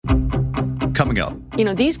coming up. You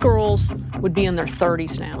know, these girls would be in their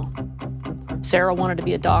 30s now. Sarah wanted to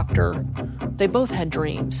be a doctor. They both had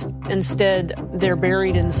dreams. Instead, they're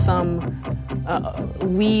buried in some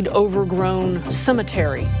weed-overgrown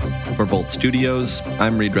cemetery. For Volt Studios,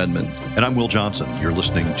 I'm Reed Redmond. And I'm Will Johnson. You're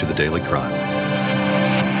listening to The Daily Crime.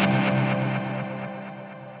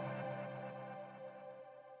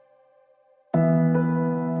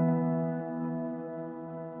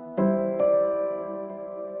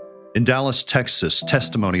 In Dallas, Texas,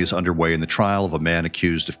 testimony is underway in the trial of a man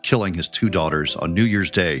accused of killing his two daughters on New Year's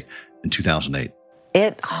Day in 2008.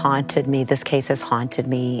 It haunted me. This case has haunted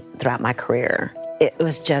me throughout my career. It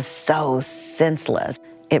was just so senseless.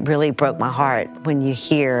 It really broke my heart when you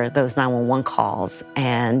hear those 911 calls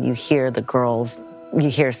and you hear the girls, you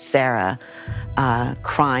hear Sarah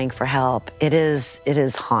crying for help. It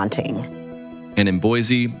is haunting. And in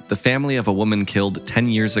Boise, the family of a woman killed 10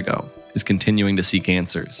 years ago is continuing to seek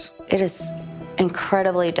answers. It is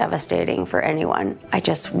incredibly devastating for anyone. I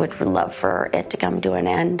just would love for it to come to an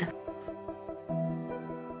end.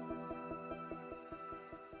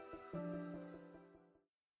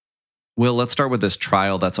 Will, let's start with this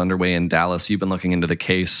trial that's underway in Dallas. You've been looking into the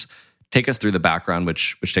case. Take us through the background,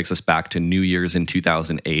 which takes us back to New Year's in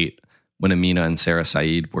 2008, when Amina and Sarah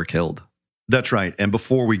Saeed were killed. That's right. And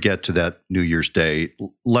before we get to that New Year's Day,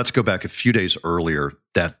 let's go back a few days earlier,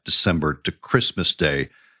 that December, to Christmas Day.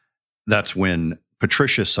 That's when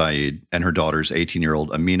Patricia Saeed and her daughters,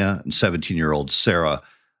 18-year-old Amina and 17-year-old Sarah,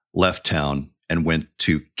 left town and went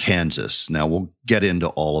to Kansas. Now, we'll get into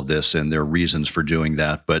all of this and their reasons for doing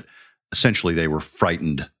that, but essentially they were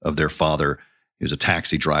frightened of their father. He was a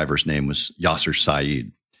taxi driver. His name was Yasser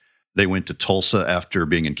Saeed. They went to Tulsa after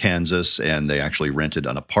being in Kansas, and they actually rented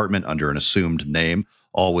an apartment under an assumed name,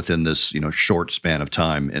 all within this short span of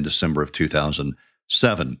time in December of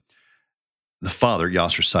 2007. The father,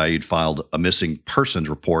 Yasser Saeed, filed a missing persons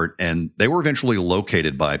report, and they were eventually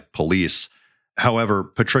located by police. However,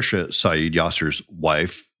 Patricia Saeed, Yasser's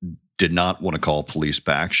wife, did not want to call police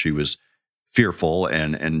back. She was fearful,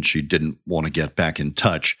 and she didn't want to get back in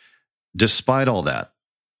touch. Despite all that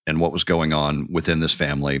and what was going on within this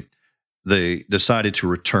family, they decided to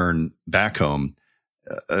return back home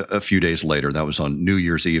a few days later. That was on New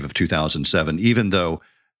Year's Eve of 2007, even though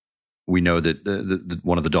we know that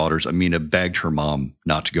one of the daughters, Amina, begged her mom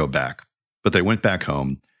not to go back. But they went back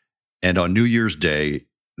home, and on New Year's Day,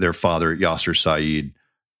 their father, Yasser Saeed,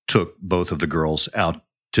 took both of the girls out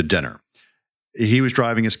to dinner. He was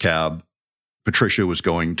driving his cab. Patricia was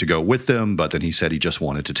going to go with them, but then he said he just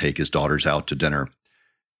wanted to take his daughters out to dinner.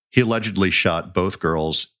 He allegedly shot both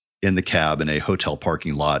girls in the cab in a hotel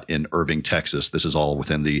parking lot in Irving, Texas. This is all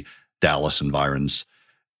within the Dallas environs.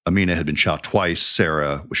 Amina had been shot twice.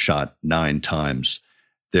 Sarah was shot 9 times.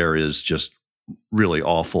 There is just really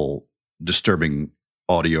awful, disturbing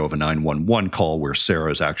audio of a 911 call where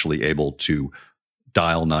Sarah is actually able to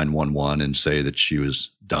dial 911 and say that she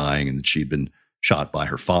was dying and that she'd been shot by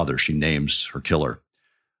her father. She names her killer.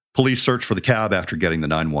 Police searched for the cab after getting the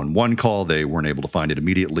 911 call. They weren't able to find it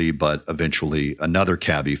immediately, but eventually another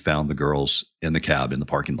cabbie found the girls in the cab in the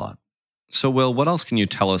parking lot. So, Will, what else can you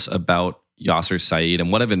tell us about Yasser Saeed,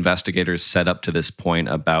 and what have investigators said up to this point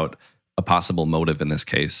about a possible motive in this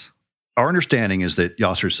case? Our understanding is that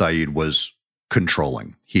Yasser Saeed was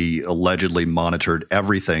controlling. He allegedly monitored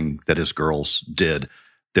everything that his girls did.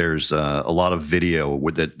 There's a lot of video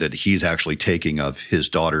that he's actually taking of his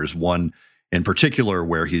daughters, one in particular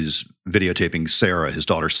where he's videotaping Sarah, his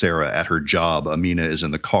daughter Sarah, at her job. Amina is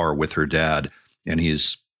in the car with her dad, and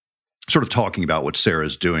he's sort of talking about what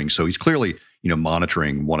Sarah's doing. So he's clearly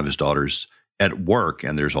monitoring one of his daughters at work,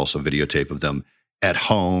 and there's also videotape of them at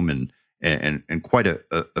home, and quite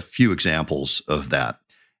a few examples of that.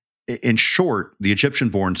 In short, the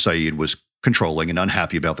Egyptian-born Saeed was controlling and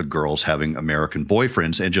unhappy about the girls having American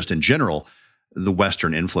boyfriends, and just in general, the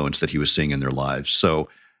Western influence that he was seeing in their lives. So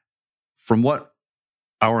from what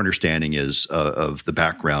our understanding is of the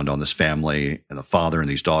background on this family and the father and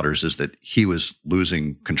these daughters, is that he was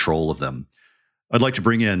losing control of them. I'd like to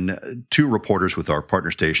bring in 2 reporters with our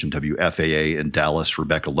partner station, WFAA in Dallas.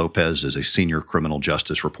 Rebecca Lopez is a senior criminal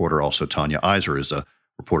justice reporter. Also, Tanya Iser is a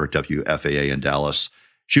reporter at WFAA in Dallas.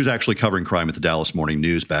 She was actually covering crime at the Dallas Morning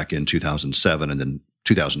News back in 2007 and then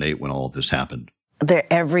 2008 when all of this happened. Their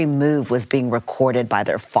every move was being recorded by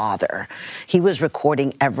their father. He was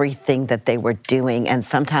recording everything that they were doing, and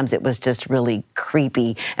sometimes it was just really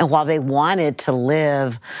creepy. And while they wanted to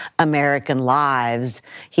live American lives,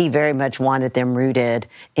 he very much wanted them rooted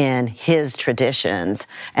in his traditions.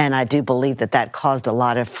 And I do believe that caused a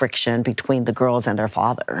lot of friction between the girls and their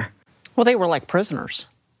father. Well, they were like prisoners.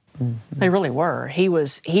 Mm-hmm. They really were. He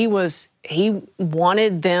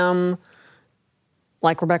wanted them,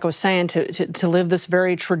 like Rebecca was saying, to live this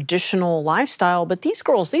very traditional lifestyle. But these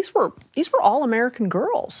girls, these were all American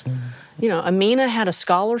girls. Mm-hmm. You know, Amina had a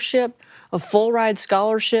scholarship, a full ride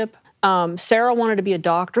scholarship. Sarah wanted to be a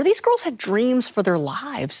doctor. These girls had dreams for their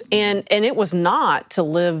lives, and it was not to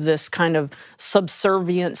live this kind of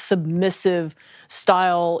subservient, submissive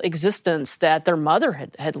style existence that their mother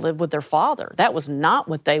had lived with their father. That was not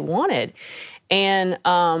what they wanted. And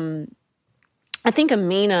I think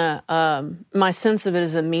Amina, my sense of it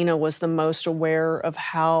is Amina was the most aware of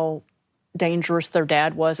how dangerous their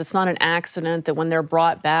dad was. It's not an accident that when they're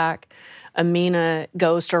brought back, Amina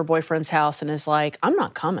goes to her boyfriend's house and is like, I'm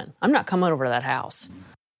not coming over to that house.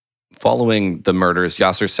 Following the murders,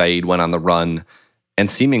 Yasser Saeed went on the run and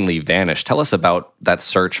seemingly vanished. Tell us about that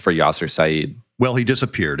search for Yasser Saeed. Well, he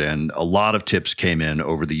disappeared, and a lot of tips came in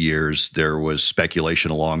over the years. There was speculation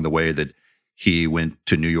along the way that he went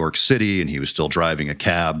to New York City and he was still driving a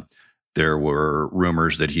cab. There were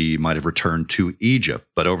rumors that he might have returned to Egypt.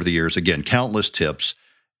 But over the years, again, countless tips.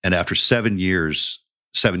 And after 7 years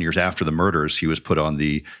after the murders, he was put on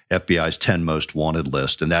the FBI's 10 most wanted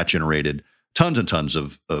list. And that generated tons and tons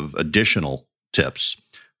of additional tips.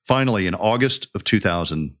 Finally, in August of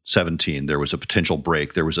 2017, there was a potential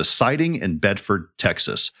break. There was a sighting in Bedford,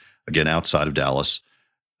 Texas, again, outside of Dallas.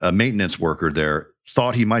 A maintenance worker there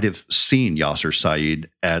thought he might have seen Yasser Saeed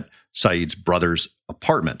at Saeed's brother's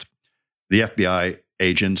apartment. The FBI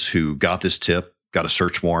agents who got this tip got a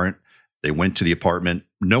search warrant. They went to the apartment.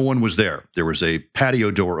 No one was there. There was a patio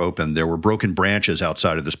door open. There were broken branches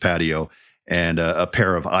outside of this patio and a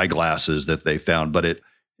pair of eyeglasses that they found. But it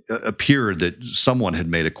appeared that someone had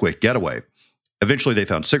made a quick getaway. Eventually, they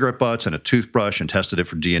found cigarette butts and a toothbrush and tested it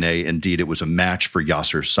for DNA. Indeed, it was a match for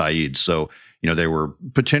Yasser Saeed. So, they were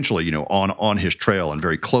potentially, on his trail and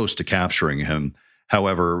very close to capturing him.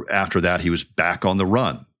 However, after that, he was back on the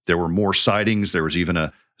run. There were more sightings. There was even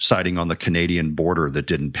a sighting on the Canadian border that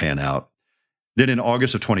didn't pan out. Then in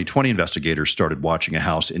August of 2020, investigators started watching a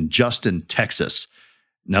house in Justin, Texas.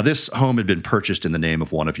 Now, this home had been purchased in the name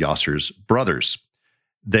of one of Yasser's brothers.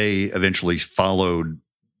 They eventually followed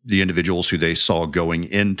the individuals who they saw going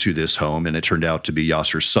into this home, and it turned out to be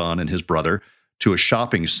Yasser's son and his brother, to a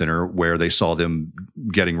shopping center where they saw them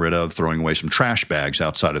throwing away some trash bags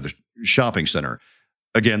outside of the shopping center.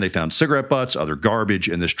 Again, they found cigarette butts, other garbage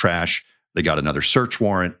in this trash. They got another search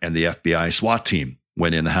warrant, and the FBI SWAT team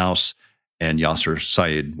went in the house, and Yasser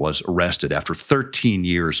Saeed was arrested after 13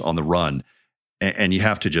 years on the run. And you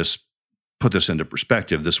have to just put this into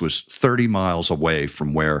perspective. This was 30 miles away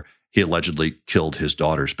from where he allegedly killed his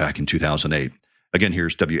daughters back in 2008. Again,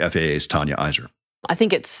 here's WFAA's Tanya Iser. I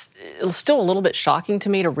think it's still a little bit shocking to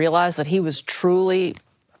me to realize that he was truly,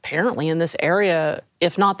 apparently, in this area,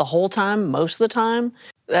 if not the whole time, most of the time.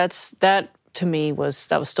 That to me was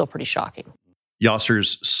still pretty shocking.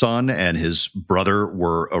 Yasser's son and his brother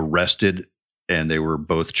were arrested, and they were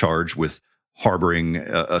both charged with harboring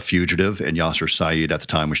a fugitive, and Yasser Saeed at the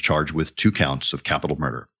time was charged with 2 counts of capital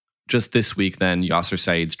murder. Just this week, then, Yasser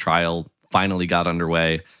Saeed's trial finally got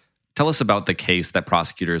underway. Tell us about the case that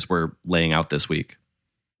prosecutors were laying out this week.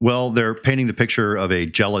 Well, they're painting the picture of a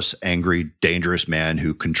jealous, angry, dangerous man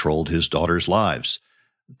who controlled his daughters' lives.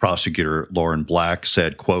 Prosecutor Lauren Black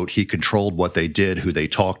said, quote, he controlled what they did, who they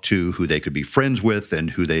talked to, who they could be friends with,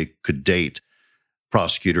 and who they could date.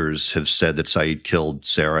 Prosecutors have said that Saeed killed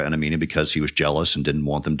Sarah and Amina because he was jealous and didn't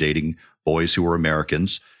want them dating boys who were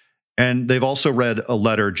Americans. And they've also read a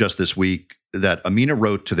letter just this week that Amina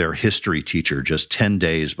wrote to their history teacher just 10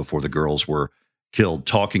 days before the girls were killed,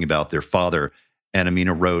 talking about their father. And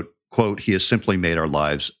Amina wrote, quote, he has simply made our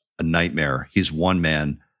lives a nightmare. He's one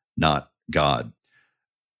man, not God.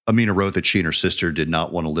 Amina wrote that she and her sister did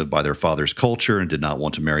not want to live by their father's culture and did not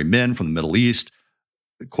want to marry men from the Middle East,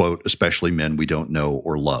 quote, especially men we don't know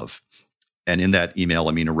or love. And in that email,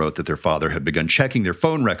 Amina wrote that their father had begun checking their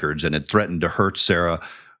phone records and had threatened to hurt Sarah,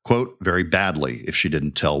 quote, very badly if she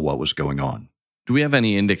didn't tell what was going on. Do we have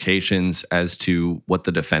any indications as to what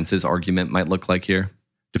the defense's argument might look like here?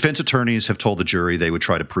 Defense attorneys have told the jury they would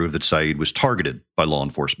try to prove that Saeed was targeted by law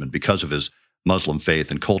enforcement because of his Muslim faith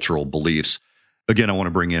and cultural beliefs. Again, I want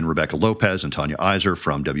to bring in Rebecca Lopez and Tanya Iser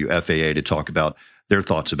from WFAA to talk about their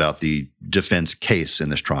thoughts about the defense case in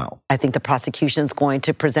this trial. I think the prosecution's going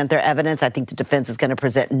to present their evidence. I think the defense is going to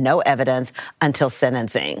present no evidence until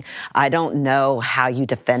sentencing. I don't know how you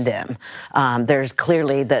defend him. There's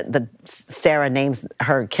clearly the Sarah names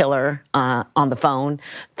her killer on the phone.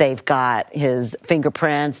 They've got his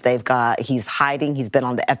fingerprints. He's hiding. He's been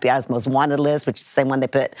on the FBI's most wanted list, which is the same one they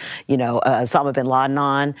put, Osama bin Laden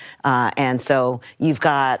on. And so you've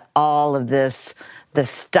got all of the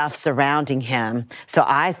stuff surrounding him. So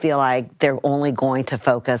I feel like they're only going to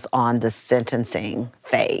focus on the sentencing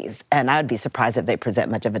phase. And I would be surprised if they present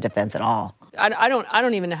much of a defense at all. I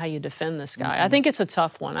don't even know how you defend this guy. I think it's a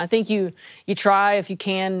tough one. I think you try, if you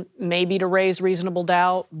can, maybe to raise reasonable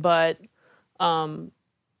doubt, but one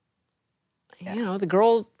of the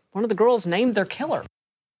girls named their killer.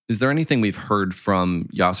 Is there anything we've heard from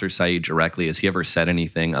Yasser Saeed directly? Has he ever said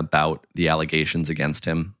anything about the allegations against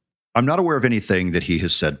him? I'm not aware of anything that he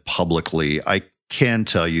has said publicly. I can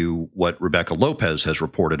tell you what Rebecca Lopez has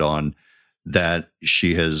reported on, that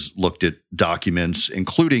she has looked at documents,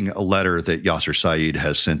 including a letter that Yasser Saeed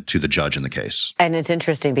has sent to the judge in the case. And it's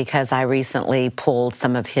interesting because I recently pulled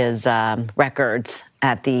some of his records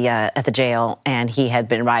at the jail, and he had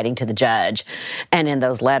been writing to the judge. And in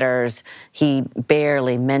those letters, he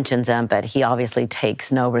barely mentions them, but he obviously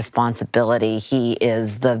takes no responsibility. He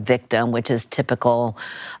is the victim, which is typical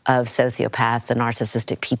of sociopaths and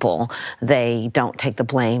narcissistic people. They don't take the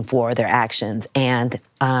blame for their actions. And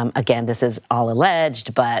again, this is all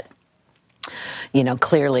alleged, but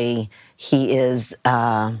clearly he is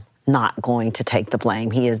not going to take the blame.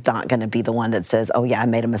 He is not going to be the one that says, "Oh yeah, I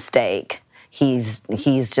made a mistake." He's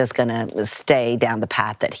just going to stay down the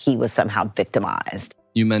path that he was somehow victimized.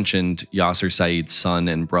 You mentioned Yasser Saeed's son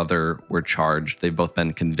and brother were charged. They've both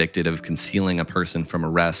been convicted of concealing a person from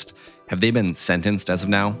arrest. Have they been sentenced as of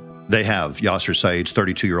now? They have. Yasser Saeed's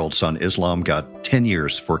 32-year-old son, Islam, got 10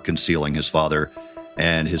 years for concealing his father,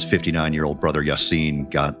 and his 59-year-old brother,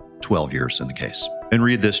 Yassine, got 12 years in the case. And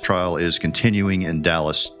Reed, this trial is continuing in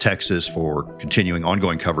Dallas, Texas. For continuing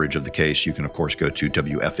ongoing coverage of the case, you can, of course, go to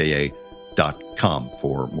WFAA.com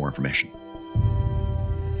for more information.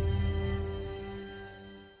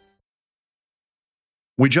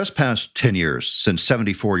 We just passed 10 years since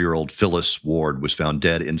 74-year-old Phyllis Ward was found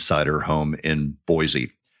dead inside her home in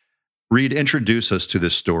Boise. Reed, introduce us to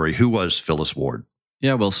this story. Who was Phyllis Ward?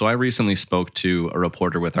 Yeah, well, so I recently spoke to a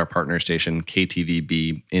reporter with our partner station,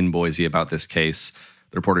 KTVB, in Boise about this case.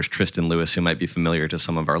 The reporter's Tristan Lewis, who might be familiar to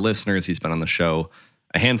some of our listeners. He's been on the show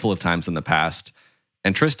a handful of times in the past.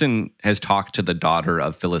 And Tristan has talked to the daughter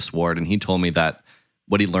of Phyllis Ward, and he told me that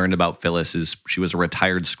what he learned about Phyllis is she was a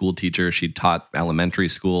retired school teacher. She taught elementary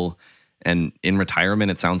school. And in retirement,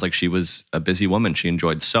 it sounds like she was a busy woman. She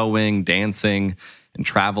enjoyed sewing, dancing, and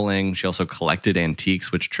traveling. She also collected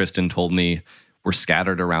antiques, which Tristan told me were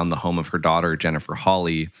scattered around the home of her daughter, Jennifer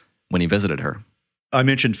Hawley, when he visited her. I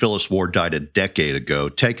mentioned Phyllis Ward died a decade ago.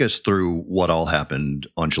 Take us through what all happened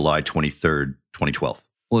on July 23rd, 2012.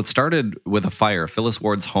 Well, it started with a fire. Phyllis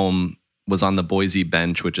Ward's home was on the Boise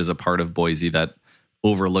Bench, which is a part of Boise that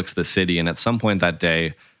overlooks the city. And at some point that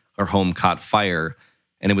day, her home caught fire.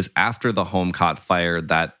 And it was after the home caught fire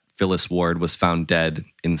that Phyllis Ward was found dead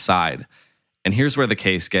inside. And here's where the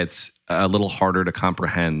case gets a little harder to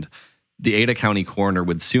comprehend. The Ada County coroner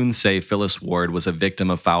would soon say Phyllis Ward was a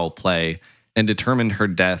victim of foul play and determined her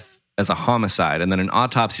death as a homicide. And then an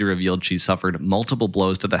autopsy revealed she suffered multiple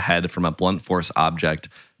blows to the head from a blunt force object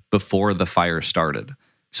before the fire started.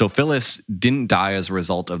 So Phyllis didn't die as a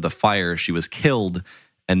result of the fire. She was killed,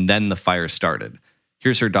 and then the fire started.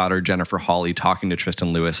 Here's her daughter, Jennifer Hawley, talking to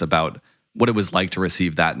Tristan Lewis about what it was like to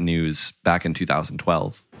receive that news back in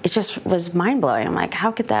 2012. It just was mind-blowing. I'm like,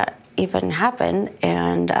 how could that even happen?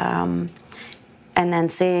 And then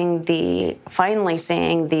finally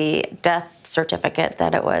seeing the death certificate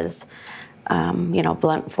that it was,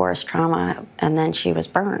 blunt force trauma, and then she was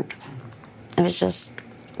burned. It was just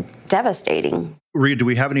devastating. Reed, do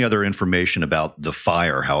we have any other information about the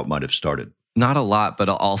fire, how it might have started? Not a lot, but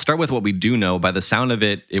I'll start with what we do know. By the sound of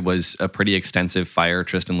it, it was a pretty extensive fire.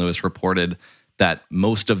 Tristan Lewis reported that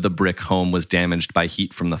most of the brick home was damaged by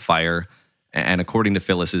heat from the fire. And according to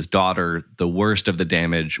Phyllis's daughter, the worst of the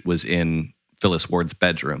damage was in Phyllis Ward's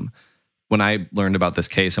bedroom. When I learned about this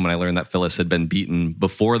case and when I learned that Phyllis had been beaten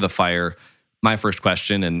before the fire, my first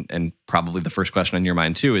question, and probably the first question on your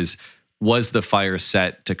mind too, is, was the fire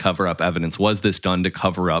set to cover up evidence? Was this done to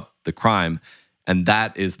cover up the crime? And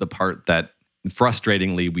that is the part that,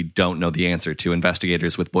 frustratingly, we don't know the answer to.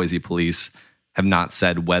 Investigators with Boise Police have not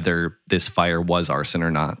said whether this fire was arson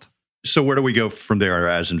or not. So where do we go from there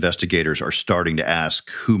as investigators are starting to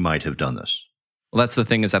ask who might have done this? Well, that's the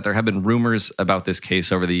thing, is that there have been rumors about this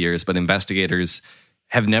case over the years, but investigators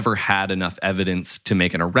have never had enough evidence to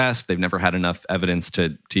make an arrest. They've never had enough evidence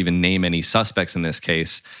to even name any suspects in this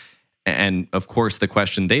case. And of course, the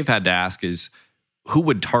question they've had to ask is, who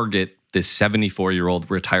would target this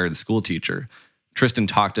 74-year-old retired school teacher? Tristan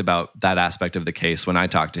talked about that aspect of the case when I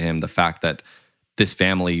talked to him, the fact that this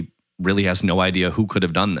family really has no idea who could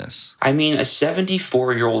have done this. I mean, a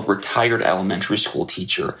 74-year-old retired elementary school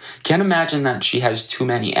teacher. Can't imagine that she has too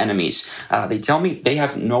many enemies. They tell me they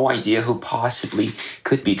have no idea who possibly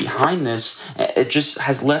could be behind this. It just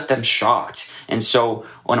has left them shocked. And so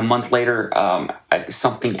when a month later,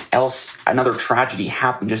 something else, another tragedy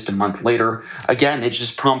happened just a month later, again, it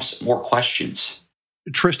just prompts more questions.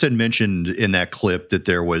 Tristan mentioned in that clip that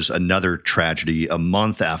there was another tragedy a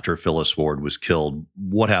month after Phyllis Ward was killed.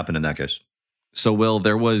 What happened in that case? So, Will,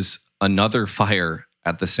 there was another fire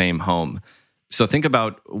at the same home. So think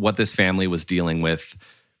about what this family was dealing with: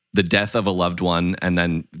 the death of a loved one, and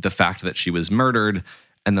then the fact that she was murdered.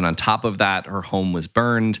 And then on top of that, her home was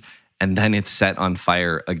burned, and then it's set on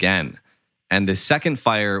fire again. And the second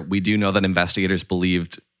fire, we do know that investigators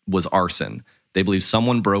believed was arson. They believe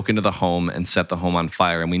someone broke into the home and set the home on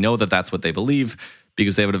fire. And we know that that's what they believe,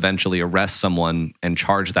 because they would eventually arrest someone and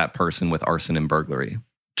charge that person with arson and burglary.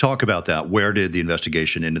 Talk about that. Where did the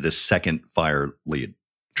investigation into this second fire lead?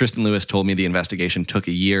 Tristan Lewis told me the investigation took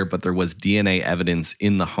a year, but there was DNA evidence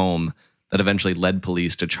in the home that eventually led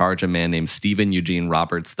police to charge a man named Stephen Eugene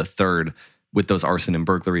Roberts III with those arson and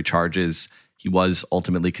burglary charges. He was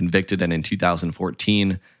ultimately convicted, and in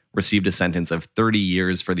 2014, received a sentence of 30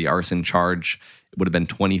 years for the arson charge. It would have been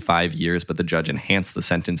 25 years, but the judge enhanced the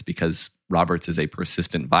sentence because Roberts is a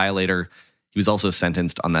persistent violator. He was also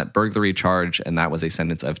sentenced on that burglary charge, and that was a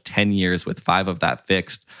sentence of 10 years with 5 of that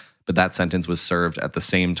fixed. But that sentence was served at the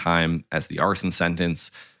same time as the arson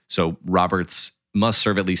sentence. So Roberts must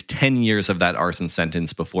serve at least 10 years of that arson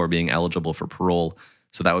sentence before being eligible for parole.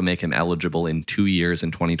 So that would make him eligible in 2 years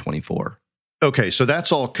in 2024. Okay, so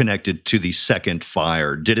that's all connected to the second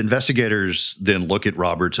fire. Did investigators then look at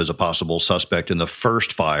Roberts as a possible suspect in the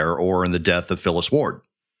first fire or in the death of Phyllis Ward?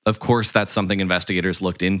 Of course, that's something investigators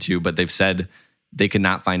looked into, but they've said they could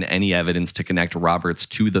not find any evidence to connect Roberts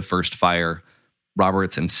to the first fire.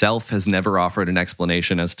 Roberts himself has never offered an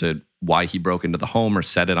explanation as to why he broke into the home or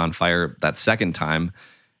set it on fire that second time.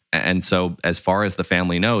 And so, as far as the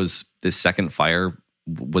family knows, this second fire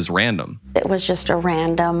was random. It was just a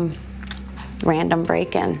random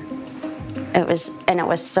break-in. It was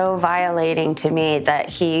so violating to me that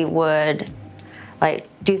he would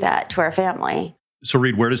do that to our family. So,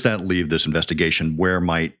 Reed, where does that leave this investigation? Where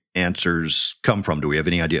might answers come from? Do we have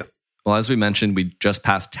any idea? Well, as we mentioned, we just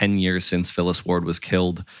passed 10 years since Phyllis Ward was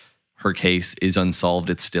killed. Her case is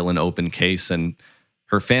unsolved. It's still an open case, and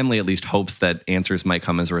her family at least hopes that answers might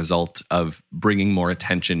come as a result of bringing more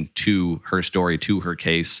attention to her story, to her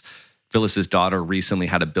case. Phyllis's daughter recently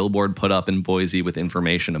had a billboard put up in Boise with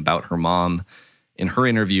information about her mom. In her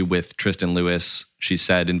interview with Tristan Lewis, she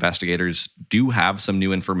said investigators do have some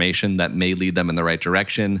new information that may lead them in the right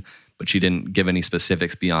direction, but she didn't give any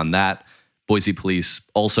specifics beyond that. Boise police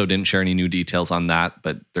also didn't share any new details on that,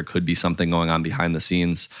 but there could be something going on behind the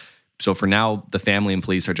scenes. So for now, the family and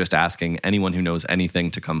police are just asking anyone who knows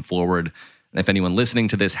anything to come forward. And if anyone listening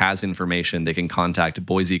to this has information, they can contact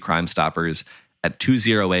Boise Crime Stoppers at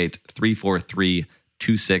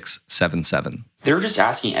 208-343-2677. They're just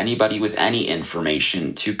asking anybody with any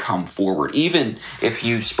information to come forward. Even if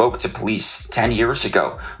you spoke to police 10 years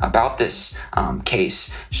ago about this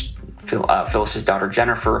case, Phyllis's daughter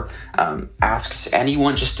Jennifer asks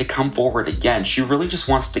anyone just to come forward again. She really just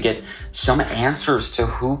wants to get some answers to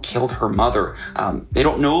who killed her mother. They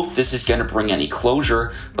don't know if this is going to bring any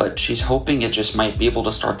closure, but she's hoping it just might be able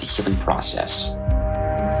to start the healing process.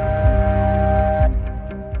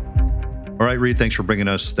 All right, Reed, thanks for bringing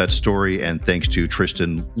us that story, and thanks to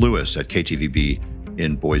Tristan Lewis at KTVB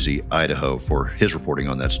in Boise, Idaho, for his reporting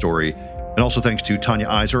on that story. And also thanks to Tanya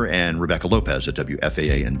Iser and Rebecca Lopez at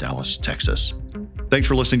WFAA in Dallas, Texas. Thanks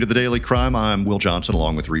for listening to The Daily Crime. I'm Will Johnson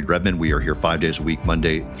along with Reed Redman. We are here 5 days a week,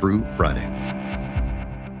 Monday through Friday.